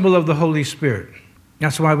 a symbol of the Holy Spirit.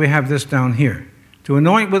 That's why we have this down here. To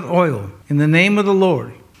anoint with oil in the name of the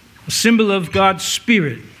Lord, a symbol of God's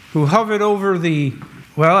Spirit, who hovered over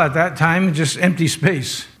at that time, just empty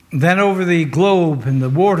space. then over the globe and the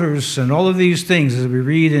waters and all of these things, as we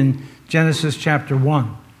read in Genesis chapter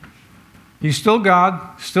 1. He's still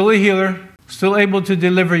God, still a healer, still able to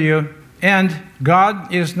deliver you. And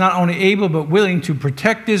God is not only able but willing to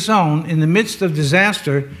protect his own in the midst of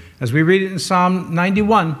disaster. As we read it in Psalm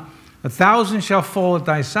 91, 1,000 shall fall at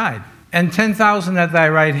thy side, and 10,000 at thy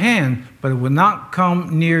right hand, but it will not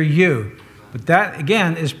come near you. But that,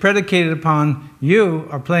 again, is predicated upon you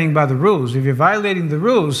are playing by the rules. If you're violating the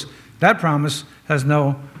rules, that promise has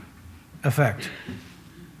no effect.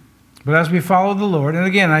 But as we follow the Lord, and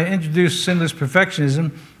again, I introduced sinless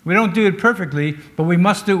perfectionism. We don't do it perfectly, but we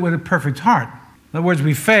must do it with a perfect heart. In other words,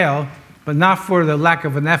 we fail, but not for the lack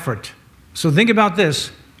of an effort. So think about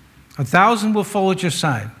this. 1,000 will fall at your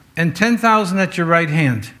side, and 10,000 at your right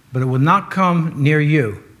hand, but it will not come near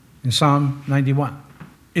you. In Psalm 91.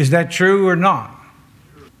 Is that true or not?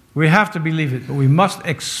 We have to believe it, but we must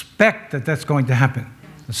expect that that's going to happen.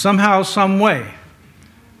 Somehow, some way.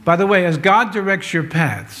 By the way, as God directs your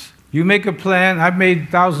paths, you make a plan. I've made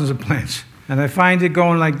thousands of plans, and I find it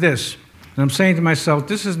going like this. And I'm saying to myself,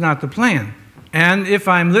 this is not the plan. And if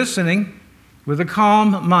I'm listening with a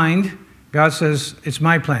calm mind, God says, it's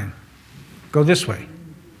my plan. Go this way.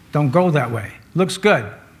 Don't go that way. Looks good.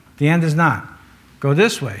 The end is not. Go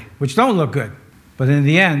this way, which don't look good. But in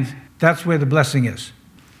the end, that's where the blessing is.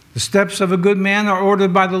 The steps of a good man are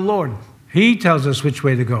ordered by the Lord. He tells us which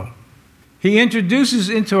way to go. He introduces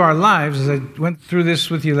into our lives, as I went through this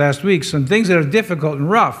with you last week, some things that are difficult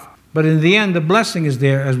and rough. But in the end, the blessing is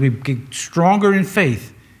there as we get stronger in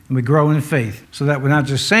faith and we grow in faith. So that we're not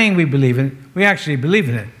just saying we believe in it, we actually believe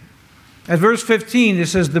in it. At verse 15, it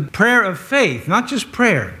says, the prayer of faith, not just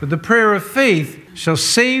prayer, but the prayer of faith shall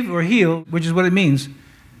save or heal, which is what it means,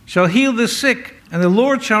 shall heal the sick, and the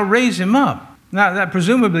Lord shall raise him up. Now, that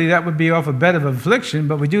presumably that would be off a bed of affliction,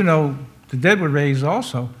 but we do know the dead would raise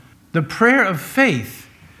also. The prayer of faith.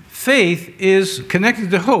 Faith is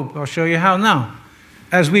connected to hope. I'll show you how now.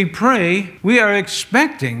 As we pray, we are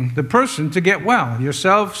expecting the person to get well.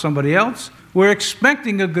 Yourself, somebody else. We're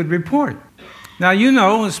expecting a good report. Now, you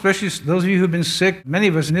know, especially those of you who've been sick, many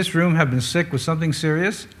of us in this room have been sick with something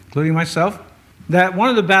serious, including myself, that one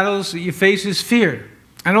of the battles that you face is fear.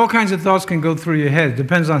 And all kinds of thoughts can go through your head. It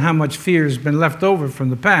depends on how much fear has been left over from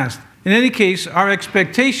the past. In any case, our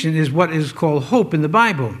expectation is what is called hope in the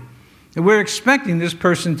Bible. And we're expecting this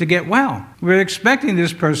person to get well. We're expecting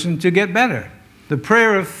this person to get better. The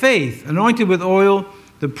prayer of faith, anointed with oil,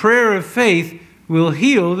 the prayer of faith will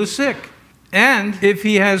heal the sick. And if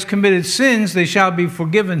he has committed sins, they shall be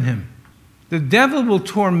forgiven him. The devil will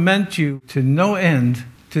torment you to no end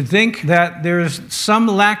to think that there is some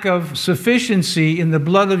lack of sufficiency in the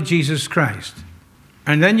blood of Jesus Christ.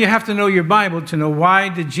 And then you have to know your Bible to know why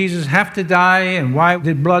did Jesus have to die and why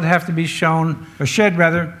did blood have to be shed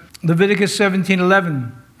rather. Leviticus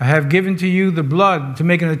 17:11, I have given to you the blood to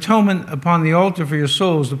make an atonement upon the altar for your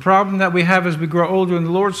souls. The problem that we have as we grow older in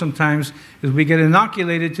the Lord sometimes is we get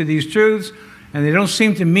inoculated to these truths and they don't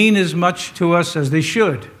seem to mean as much to us as they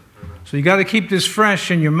should. So you got to keep this fresh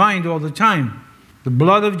in your mind all the time. The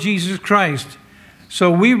blood of Jesus Christ.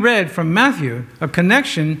 So we read from Matthew a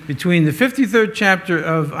connection between the 53rd chapter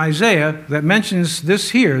of Isaiah that mentions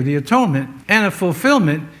this here, the atonement, and a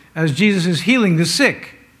fulfillment as Jesus is healing the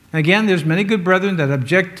sick. Again, there's many good brethren that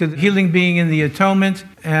object to the healing being in the atonement,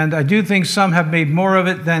 and I do think some have made more of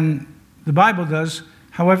it than the Bible does.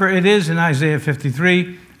 However, it is in Isaiah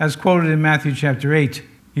 53, as quoted in Matthew chapter 8.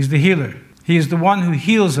 He's the healer. He is the one who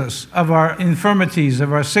heals us of our infirmities,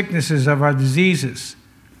 of our sicknesses, of our diseases.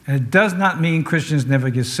 And it does not mean Christians never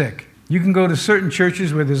get sick. You can go to certain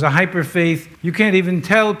churches where there's a hyper faith. You can't even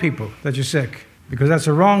tell people that you're sick because that's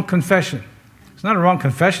a wrong confession. It's not a wrong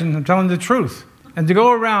confession. I'm telling the truth. And to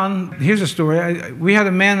go around, here's a story. We had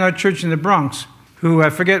a man in our church in the Bronx who, I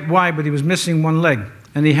forget why, but he was missing one leg.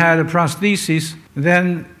 And he had a prosthesis. And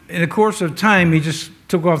then in the course of time, he just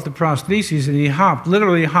took off the prosthesis and he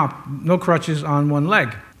literally hopped, no crutches, on one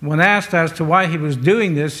leg. When asked as to why he was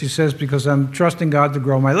doing this, he says, because I'm trusting God to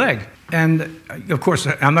grow my leg. And of course,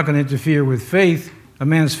 I'm not going to interfere with faith, a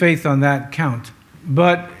man's faith on that count.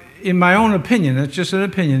 But in my own opinion, it's just an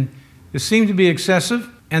opinion, it seemed to be excessive.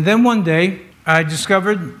 And then one day, I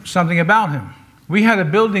discovered something about him. We had a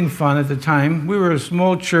building fund at the time. We were a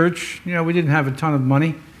small church. You know, we didn't have a ton of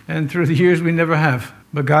money. And through the years, we never have.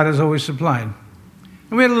 But God has always supplied.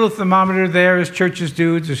 And we had a little thermometer there, as churches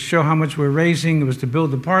do, to show how much we're raising. It was to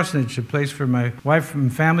build the parsonage, a place for my wife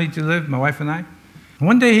and family to live, my wife and I. And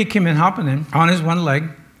one day he came in hopping in on his one leg.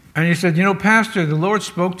 And he said, you know, Pastor, the Lord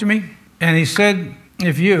spoke to me. And he said,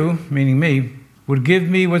 if you, meaning me, would give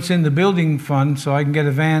me what's in the building fund so I can get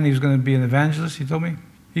a van. He was going to be an evangelist, he told me.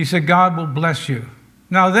 He said, God will bless you.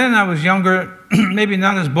 Now then I was younger, maybe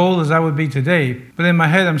not as bold as I would be today, but in my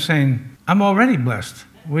head I'm saying, I'm already blessed.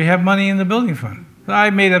 We have money in the building fund. I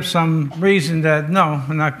made up some reason that, no,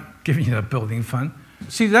 I'm not giving you a building fund.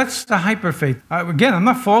 See, that's the hyper faith. Again, I'm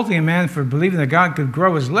not faulting a man for believing that God could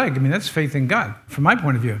grow his leg. I mean, that's faith in God, from my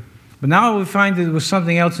point of view. But now we find that there was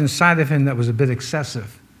something else inside of him that was a bit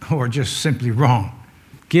excessive or just simply wrong.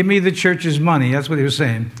 Give me the church's money, that's what he was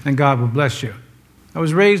saying, and God will bless you. I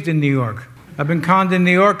was raised in New York. I've been conned in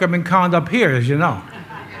New York. I've been conned up here, as you know.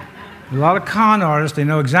 A lot of con artists, they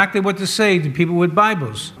know exactly what to say to people with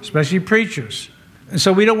Bibles, especially preachers. And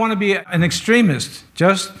so we don't want to be an extremist,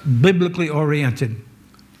 just biblically oriented.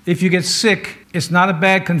 If you get sick, it's not a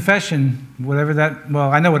bad confession, whatever that,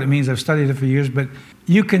 well, I know what it means. I've studied it for years, but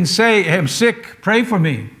you can say, hey, I'm sick, pray for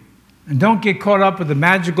me. And don't get caught up with the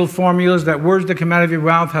magical formulas that words that come out of your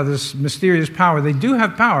mouth have this mysterious power. They do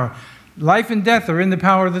have power. Life and death are in the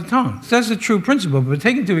power of the tongue. So that's a true principle, but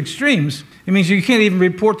taken to extremes, it means you can't even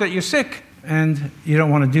report that you're sick, and you don't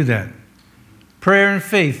want to do that. Prayer and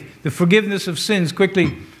faith, the forgiveness of sins,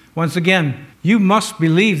 quickly, once again, you must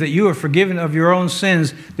believe that you are forgiven of your own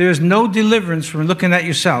sins. There is no deliverance from looking at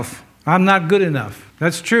yourself. I'm not good enough.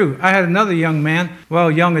 That's true. I had another young man,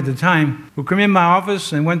 well, young at the time, who came in my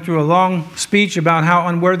office and went through a long speech about how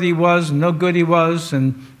unworthy he was and no good he was,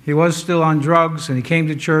 and he was still on drugs, and he came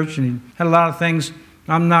to church, and he had a lot of things.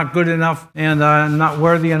 I'm not good enough, and I'm not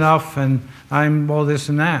worthy enough, and I'm all this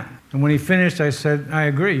and that. And when he finished, I said, I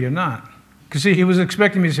agree, you're not. Because he was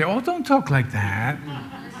expecting me to say, oh, don't talk like that.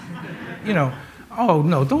 You know, oh,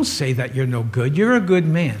 no, don't say that you're no good. You're a good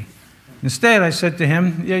man. Instead, I said to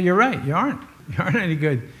him, yeah, you're right. You aren't any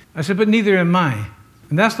good. I said, but neither am I.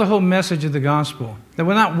 And that's the whole message of the gospel, that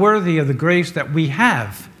we're not worthy of the grace that we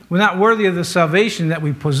have. We're not worthy of the salvation that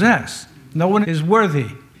we possess. No one is worthy.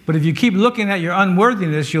 But if you keep looking at your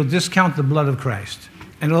unworthiness, you'll discount the blood of Christ.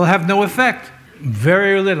 And it'll have no effect.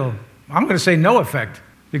 Very little. I'm going to say no effect,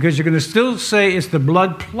 because you're going to still say it's the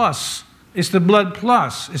blood plus. It's the blood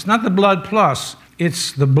plus. It's not the blood plus.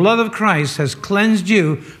 It's the blood of Christ has cleansed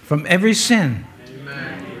you from every sin.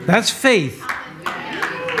 Amen. That's faith.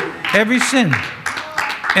 Every sin.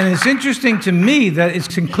 And it's interesting to me that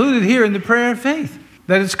it's included here in the prayer of faith,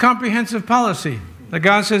 that it's comprehensive policy. That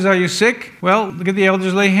God says, are you sick? Well, look at the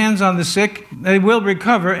elders, lay hands on the sick. They will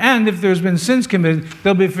recover. And if there's been sins committed,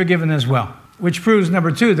 they'll be forgiven as well. Which proves,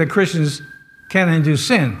 number two, that Christians can and do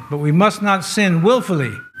sin. But we must not sin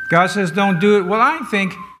willfully. God says, don't do it. Well, I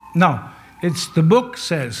think, no. It's the book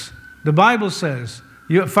says, the Bible says.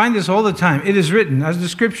 You find this all the time. It is written, as the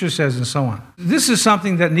scripture says, and so on. This is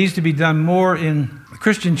something that needs to be done more in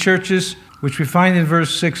Christian churches, which we find in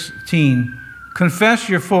verse 16. Confess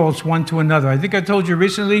your faults one to another. I think I told you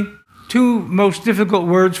recently, two most difficult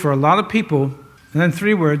words for a lot of people, and then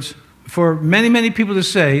three words for many, many people to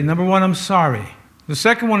say. Number one, I'm sorry. The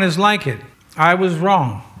second one is like it. I was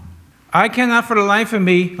wrong. I cannot for the life of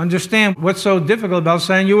me understand what's so difficult about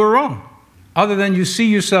saying you were wrong, other than you see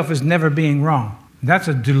yourself as never being wrong. That's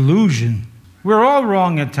a delusion. We're all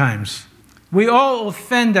wrong at times. We all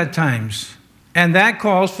offend at times. And that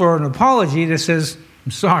calls for an apology that says,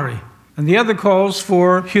 I'm sorry. And the other calls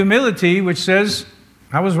for humility, which says,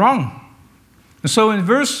 I was wrong. And so in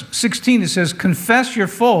verse 16, it says, confess your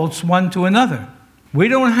faults one to another. We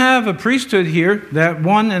don't have a priesthood here that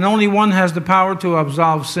one and only one has the power to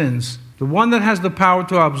absolve sins. The one that has the power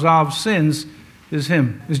to absolve sins is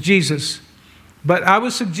him, is Jesus. But I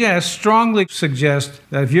would strongly suggest,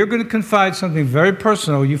 that if you're going to confide something very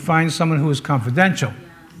personal, you find someone who is confidential.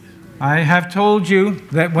 I have told you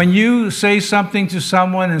that when you say something to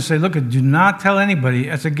someone and say, look, do not tell anybody,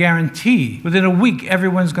 that's a guarantee. Within a week,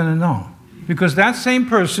 everyone's going to know. Because that same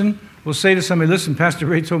person will say to somebody, listen, Pastor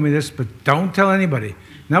Ray told me this, but don't tell anybody.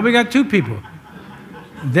 Now we got two people.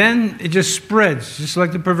 Then it just spreads, just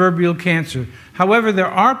like the proverbial cancer. However, there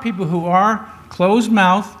are people who are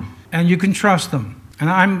closed-mouthed, and you can trust them. And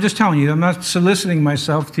I'm just telling you, I'm not soliciting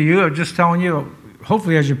myself to you. I'm just telling you,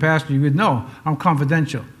 hopefully as your pastor, you would know I'm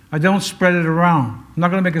confidential. I don't spread it around. I'm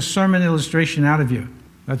not going to make a sermon illustration out of you.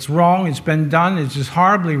 That's wrong. It's been done. It's just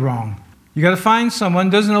horribly wrong. You got to find someone.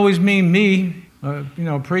 Doesn't always mean me,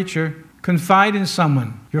 a preacher. Confide in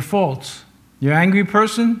someone. Your faults. You're an angry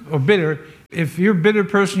person or bitter. If you're a bitter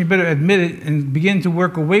person, you better admit it and begin to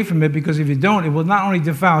work away from it, because if you don't, it will not only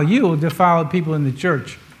defile you, it will defile people in the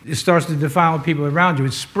church. It starts to defile people around you.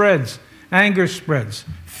 It spreads. Anger spreads.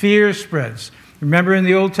 Fear spreads. Remember in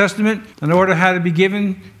the Old Testament, an order had to be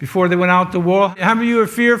given before they went out to war. How many of you are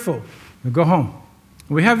fearful? Well, go home.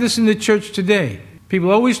 We have this in the church today. People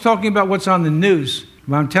are always talking about what's on the news.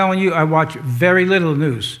 But I'm telling you, I watch very little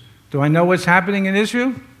news. Do I know what's happening in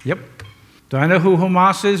Israel? Yep. Do I know who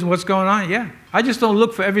Hamas is and what's going on? Yeah. I just don't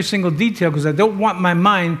look for every single detail because I don't want my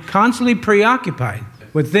mind constantly preoccupied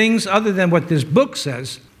with things other than what this book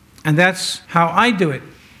says. And that's how I do it.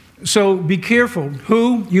 So be careful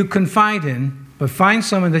who you confide in, but find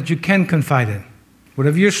someone that you can confide in.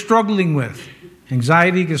 Whatever you're struggling with,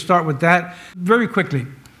 anxiety, you can start with that very quickly.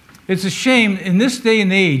 It's a shame in this day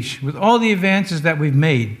and age, with all the advances that we've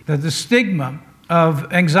made, that the stigma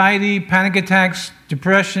of anxiety, panic attacks,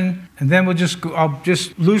 depression, and then I'll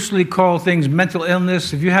just loosely call things mental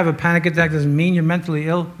illness. If you have a panic attack, doesn't mean you're mentally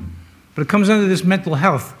ill, but it comes under this mental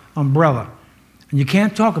health umbrella, and you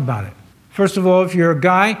can't talk about it. First of all, if you're a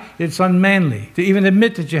guy, it's unmanly to even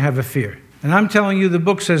admit that you have a fear. And I'm telling you, the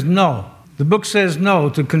book says no. The book says no,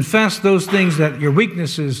 to confess those things that your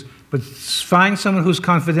weaknesses, but find someone who's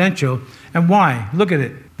confidential. And why? Look at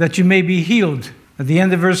it. That you may be healed. At the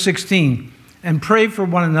end of verse 16. And pray for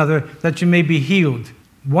one another that you may be healed.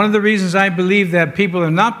 One of the reasons I believe that people are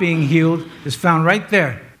not being healed is found right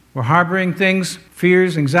there. We're harboring things,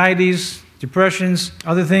 fears, anxieties, depressions,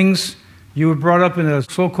 other things. You were brought up in a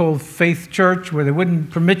so-called faith church where they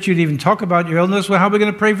wouldn't permit you to even talk about your illness. Well, how are we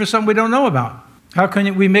going to pray for something we don't know about? How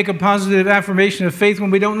can we make a positive affirmation of faith when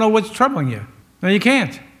we don't know what's troubling you? No, you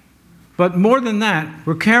can't. But more than that,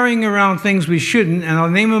 we're carrying around things we shouldn't, and I'll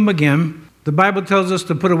name them again. The Bible tells us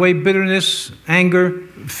to put away bitterness, anger,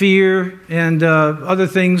 fear, and other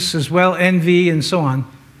things as well, envy, and so on.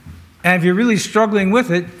 And if you're really struggling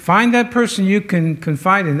with it, find that person you can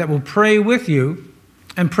confide in that will pray with you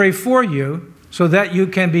and pray for you so that you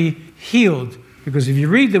can be healed. Because if you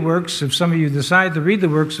read the works, if some of you decide to read the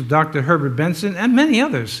works of Dr. Herbert Benson and many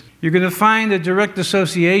others, you're going to find a direct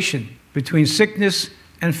association between sickness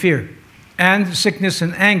and fear, and sickness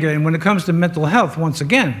and anger. And when it comes to mental health, once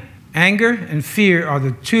again, anger and fear are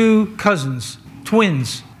the two cousins,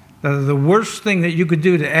 twins, that are the worst thing that you could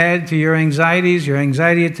do to add to your anxieties, your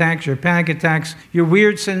anxiety attacks, your panic attacks, your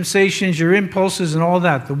weird sensations, your impulses, and all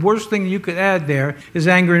that. The worst thing you could add there is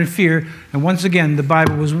anger and fear. And once again, the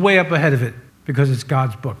Bible was way up ahead of it because it's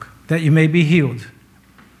God's book, that you may be healed.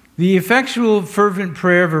 The effectual, fervent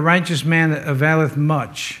prayer of a righteous man availeth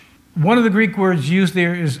much. One of the Greek words used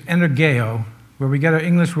there is energeo, where we get our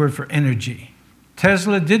English word for energy.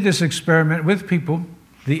 Tesla did this experiment with people.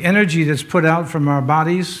 The energy that's put out from our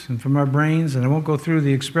bodies and from our brains, and I won't go through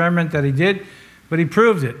the experiment that he did, but he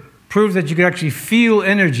proved it. Proved that you could actually feel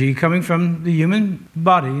energy coming from the human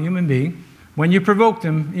body, human being, when you provoked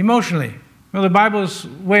him emotionally. Well, the Bible is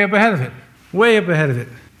way up ahead of it. Way up ahead of it.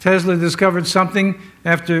 Tesla discovered something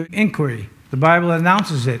after inquiry. The Bible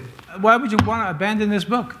announces it. Why would you want to abandon this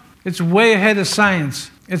book? It's way ahead of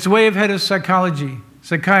science. It's way ahead of psychology,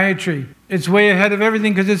 psychiatry. It's way ahead of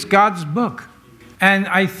everything because it's God's book. And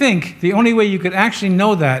I think the only way you could actually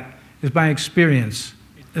know that is by experience.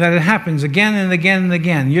 That it happens again and again and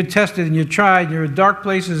again. You're tested and you're tried, you're in dark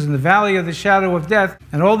places in the valley of the shadow of death,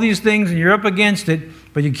 and all these things, and you're up against it,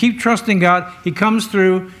 but you keep trusting God. He comes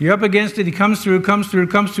through. You're up against it. He comes through, comes through,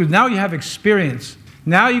 comes through. Now you have experience.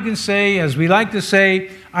 Now you can say, as we like to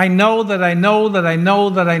say, I know that I know that I know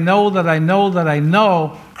that I know that I know that I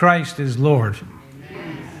know Christ is Lord.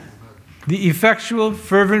 The effectual,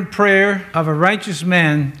 fervent prayer of a righteous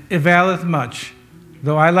man availeth much,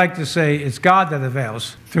 though I like to say it's God that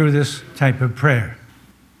avails through this type of prayer.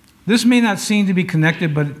 This may not seem to be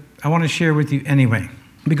connected, but I want to share with you anyway,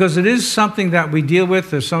 because it is something that we deal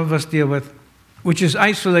with, or some of us deal with, which is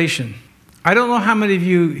isolation. I don't know how many of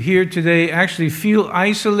you here today actually feel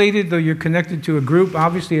isolated, though you're connected to a group,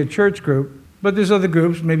 obviously a church group, but there's other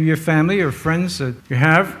groups, maybe your family or friends that you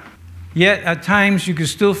have. Yet, at times, you can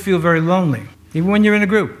still feel very lonely, even when you're in a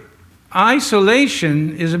group.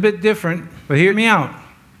 Isolation is a bit different, but hear me out.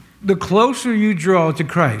 The closer you draw to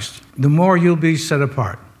Christ, the more you'll be set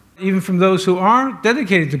apart. Even from those who are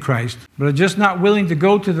dedicated to Christ, but are just not willing to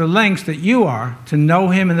go to the lengths that you are to know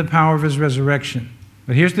Him in the power of His resurrection.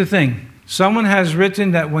 But here's the thing. Someone has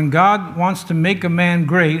written that when God wants to make a man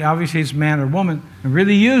great, obviously it's man or woman, and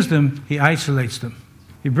really use them, He isolates them.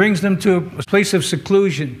 He brings them to a place of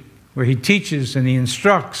seclusion, where He teaches and He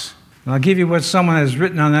instructs. And I'll give you what someone has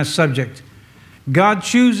written on that subject. God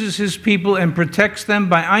chooses His people and protects them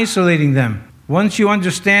by isolating them. Once you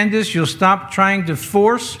understand this, you'll stop trying to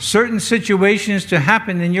force certain situations to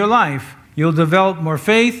happen in your life. You'll develop more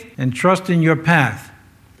faith and trust in your path.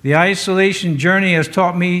 The isolation journey has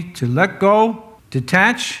taught me to let go,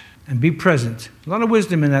 detach, and be present. A lot of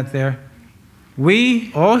wisdom in that there.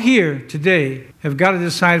 We all here today have got to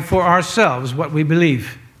decide for ourselves what we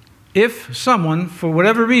believe. If someone, for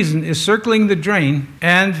whatever reason, is circling the drain,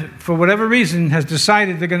 and for whatever reason has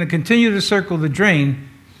decided they're going to continue to circle the drain,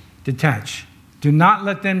 detach. Do not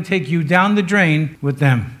let them take you down the drain with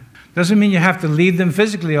them. Doesn't mean you have to leave them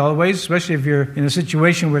physically always, especially if you're in a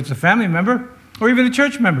situation where it's a family member or even a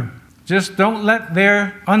church member. Just don't let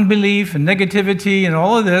their unbelief and negativity and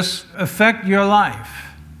all of this affect your life.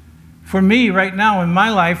 For me, right now in my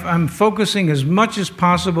life, I'm focusing as much as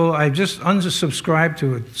possible. I just unsubscribed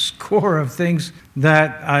to a score of things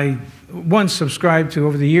that I once subscribed to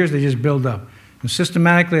over the years. They just build up. And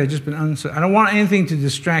systematically, I've just been I don't want anything to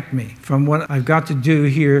distract me from what I've got to do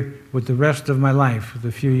here with the rest of my life, with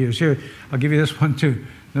a few years. Here, I'll give you this one too.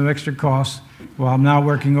 No extra cost while I'm now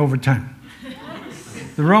working overtime.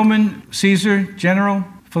 The Roman Caesar, general,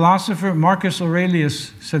 philosopher Marcus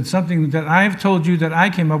Aurelius said something that I have told you that I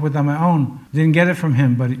came up with on my own. Didn't get it from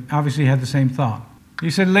him, but he obviously had the same thought. He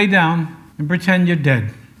said, lay down and pretend you're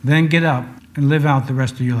dead. Then get up and live out the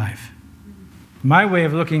rest of your life. My way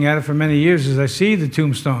of looking at it for many years is I see the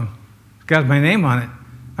tombstone. It's got my name on it.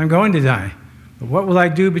 I'm going to die. But what will I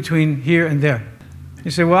do between here and there?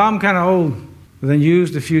 You say, well, I'm kind of old. Well, then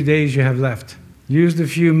use the few days you have left. Use the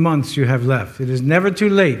few months you have left. It is never too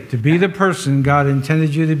late to be the person God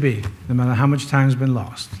intended you to be, no matter how much time has been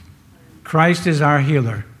lost. Christ is our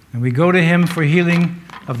healer, and we go to him for healing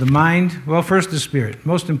of the mind, well, first the spirit,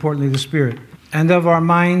 most importantly the spirit, and of our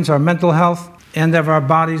minds, our mental health, and of our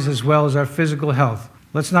bodies as well as our physical health.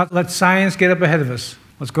 Let's not let science get up ahead of us.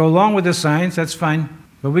 Let's go along with the science, that's fine.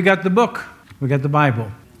 But we got the book, we got the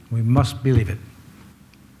Bible. We must believe it.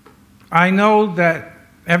 I know that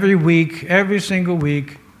every week, every single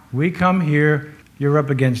week, we come here, you're up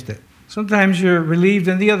against it. Sometimes you're relieved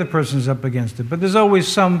and the other person's up against it. But there's always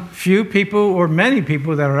some few people or many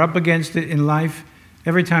people that are up against it in life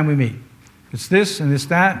every time we meet. It's this and it's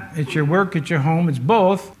that. It's your work, it's your home, it's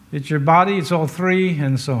both. It's your body, it's all three,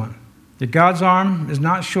 and so on. That God's arm is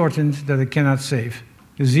not shortened that it cannot save.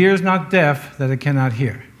 His ear is not deaf that it cannot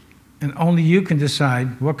hear. And only you can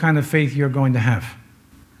decide what kind of faith you're going to have.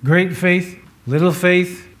 Great faith, little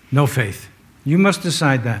faith, no faith. You must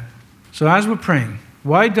decide that. So as we're praying,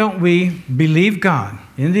 why don't we believe God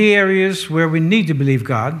in the areas where we need to believe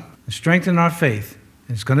God and strengthen our faith?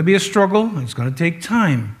 It's going to be a struggle. It's going to take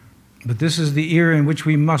time. But this is the era in which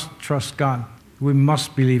we must trust God. We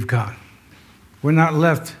must believe God. We're not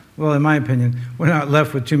left, well, in my opinion, we're not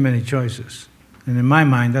left with too many choices. And in my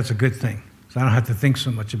mind, that's a good thing. So I don't have to think so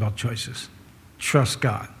much about choices. Trust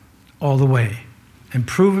God all the way. And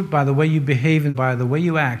prove it by the way you behave and by the way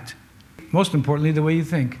you act. Most importantly, the way you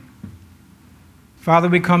think. Father,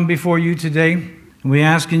 we come before you today, and we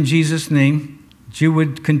ask in Jesus' name that you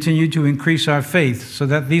would continue to increase our faith so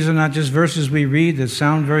that these are not just verses we read that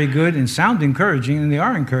sound very good and sound encouraging, and they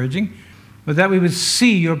are encouraging, but that we would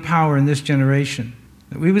see your power in this generation.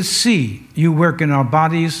 That we would see you work in our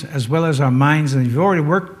bodies as well as our minds, and you've already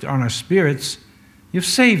worked on our spirits. You've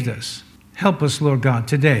saved us. Help us, Lord God,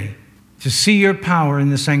 today to see your power in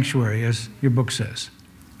the sanctuary, as your book says,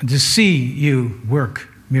 and to see you work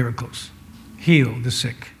miracles, heal the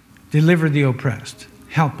sick, deliver the oppressed.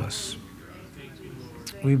 Help us.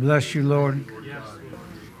 We bless you, Lord.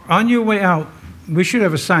 On your way out, we should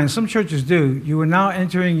have a sign. Some churches do. You are now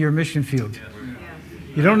entering your mission field.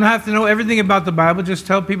 You don't have to know everything about the Bible. Just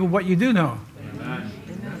tell people what you do know.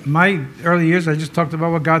 My early years, I just talked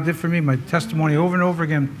about what God did for me, my testimony over and over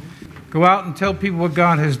again. Go out and tell people what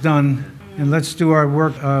God has done, and let's do our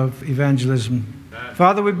work of evangelism.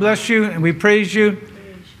 Father, we bless you and we praise you.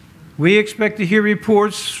 We expect to hear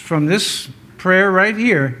reports from this prayer right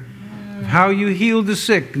here of how you healed the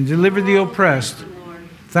sick and delivered the oppressed.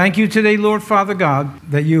 Thank you today, Lord Father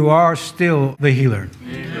God, that you are still the healer.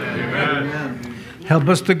 Amen. Help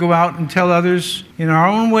us to go out and tell others in our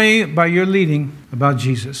own way by your leading about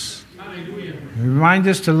Jesus. Remind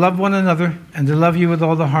us to love one another and to love you with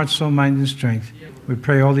all the heart, soul, mind, and strength. We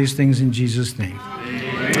pray all these things in Jesus' name.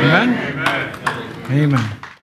 Amen. Amen. Amen.